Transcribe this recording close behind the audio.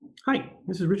Hi,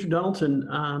 this is Richard Donaldson,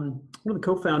 one of the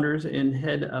co-founders and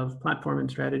head of platform and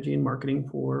strategy and marketing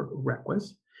for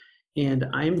Requus. And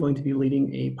I am going to be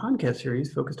leading a podcast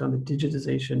series focused on the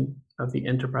digitization of the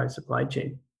enterprise supply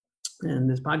chain. And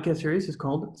this podcast series is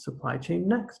called Supply Chain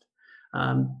Next,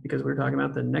 because we're talking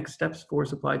about the next steps for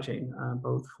supply chain,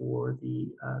 both for the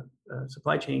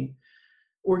supply chain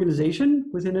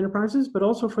organization within enterprises, but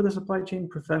also for the supply chain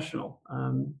professional.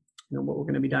 What we're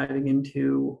going to be diving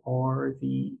into are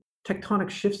the tectonic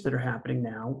shifts that are happening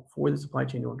now for the supply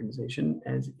chain organization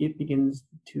as it begins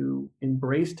to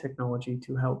embrace technology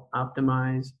to help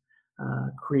optimize,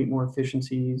 create more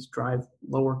efficiencies, drive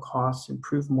lower costs,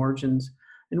 improve margins,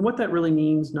 and what that really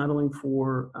means not only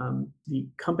for the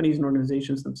companies and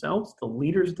organizations themselves, the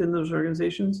leaders within those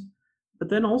organizations, but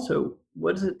then also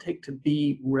what does it take to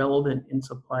be relevant in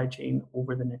supply chain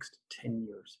over the next 10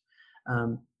 years?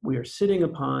 We are sitting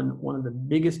upon one of the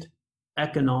biggest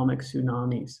economic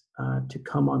tsunamis to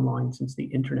come online since the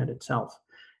internet itself.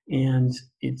 And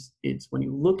it's when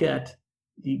you look at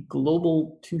the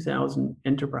global 2000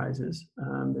 enterprises,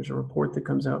 there's a report that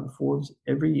comes out in Forbes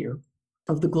every year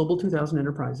of the global 2000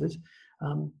 enterprises.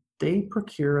 They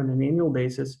procure on an annual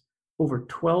basis over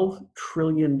 $12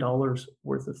 trillion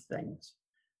worth of things.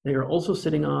 They are also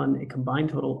sitting on a combined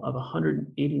total of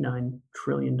 $189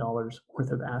 trillion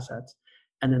worth of assets.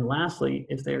 And then lastly,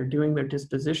 if they are doing their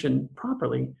disposition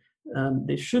properly,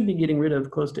 they should be getting rid of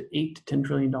close to $8 to $10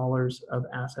 trillion of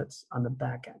assets on the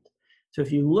back end. So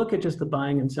if you look at just the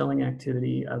buying and selling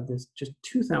activity of this just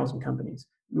 2,000 companies,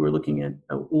 we were looking at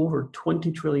over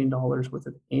 $20 trillion worth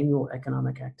of annual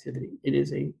economic activity. It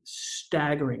is a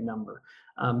staggering number.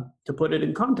 To put it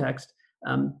in context,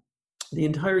 the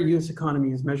entire U.S.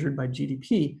 economy is measured by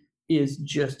GDP is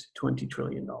just $20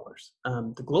 trillion.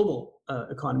 The global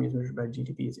economy is measured by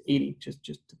GDP is 80, just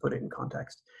to put it in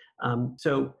context.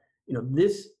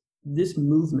 This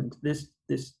movement,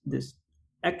 this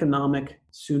economic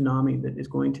tsunami that is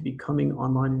going to be coming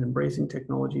online and embracing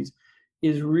technologies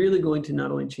is really going to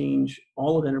not only change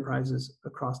all of enterprises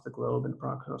across the globe and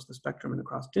across the spectrum and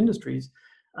across industries,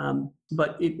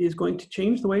 but it is going to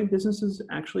change the way businesses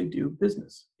actually do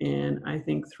business. And I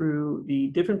think through the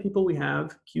different people we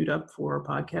have queued up for our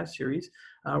podcast series,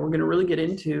 we're going to really get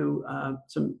into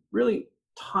some really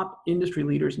top industry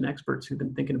leaders and experts who've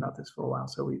been thinking about this for a while.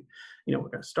 So we're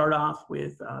going to start off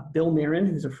with Bill Marin,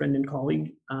 who's a friend and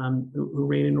colleague who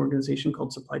ran an organization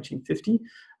called Supply Chain 50,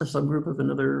 a subgroup of an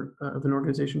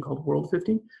organization called World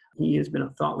 50. He has been a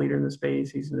thought leader in the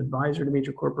space. He's an advisor to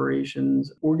major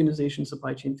corporations. Organization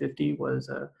Supply Chain 50 was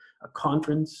a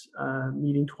conference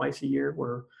meeting twice a year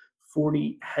where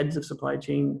 40 heads of supply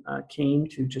chain came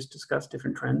to just discuss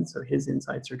different trends. So his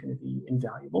insights are going to be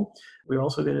invaluable. We're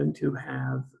also going to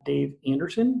have Dave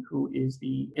Anderson, who is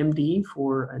the MD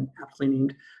for an aptly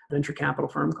named venture capital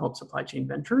firm called Supply Chain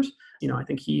Ventures. I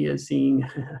think he is seeing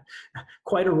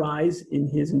quite a rise in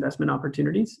his investment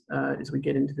opportunities as we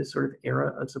get into this sort of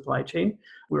era of supply chain.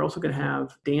 We're also going to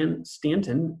have Dan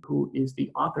Stanton, who is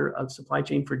the author of Supply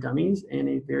Chain for Dummies and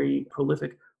a very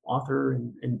prolific author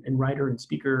and writer and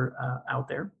speaker out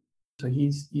there. So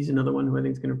he's another one who I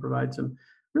think is going to provide some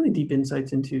really deep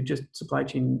insights into just supply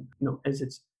chain, as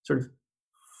it's sort of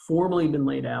formally been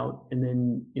laid out, and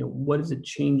then what is it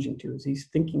changing to as he's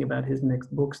thinking about his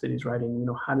next books that he's writing.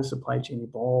 How does supply chain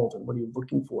evolve and what are you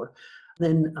looking for?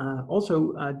 Then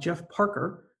also Jeff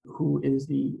Parker, who is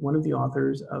one of the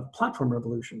authors of Platform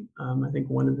Revolution. I think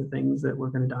one of the things that we're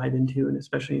going to dive into, and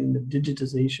especially in the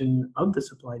digitization of the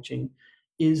supply chain,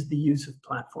 is the use of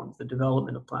platforms, the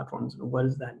development of platforms, and what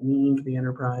does that mean for the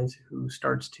enterprise who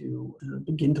starts to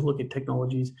begin to look at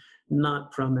technologies,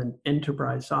 not from an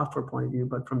enterprise software point of view,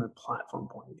 but from a platform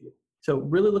point of view. So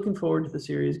really looking forward to the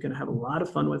series, going to have a lot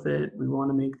of fun with it. We want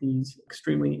to make these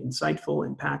extremely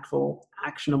insightful, impactful,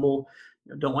 actionable.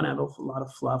 Don't want to have a lot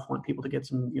of fluff, want people to get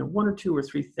some, one or two or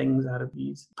three things out of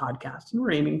these podcasts. And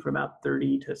we're aiming for about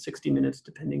 30 to 60 minutes,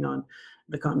 depending on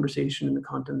the conversation and the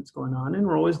content that's going on. And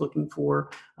we're always looking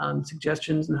for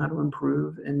suggestions on how to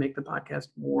improve and make the podcast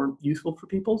more useful for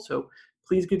people. So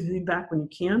please give feedback when you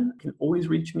can. You can always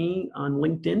reach me on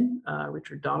LinkedIn,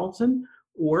 Richard Donaldson,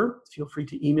 or feel free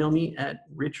to email me at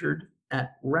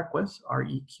richard@requus,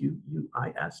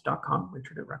 REQUIS.com,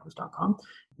 richard@requus.com.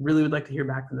 Really would like to hear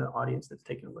back from the audience that's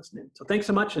taking a listen in. So thanks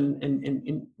so much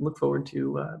and look forward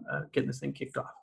to getting this thing kicked off.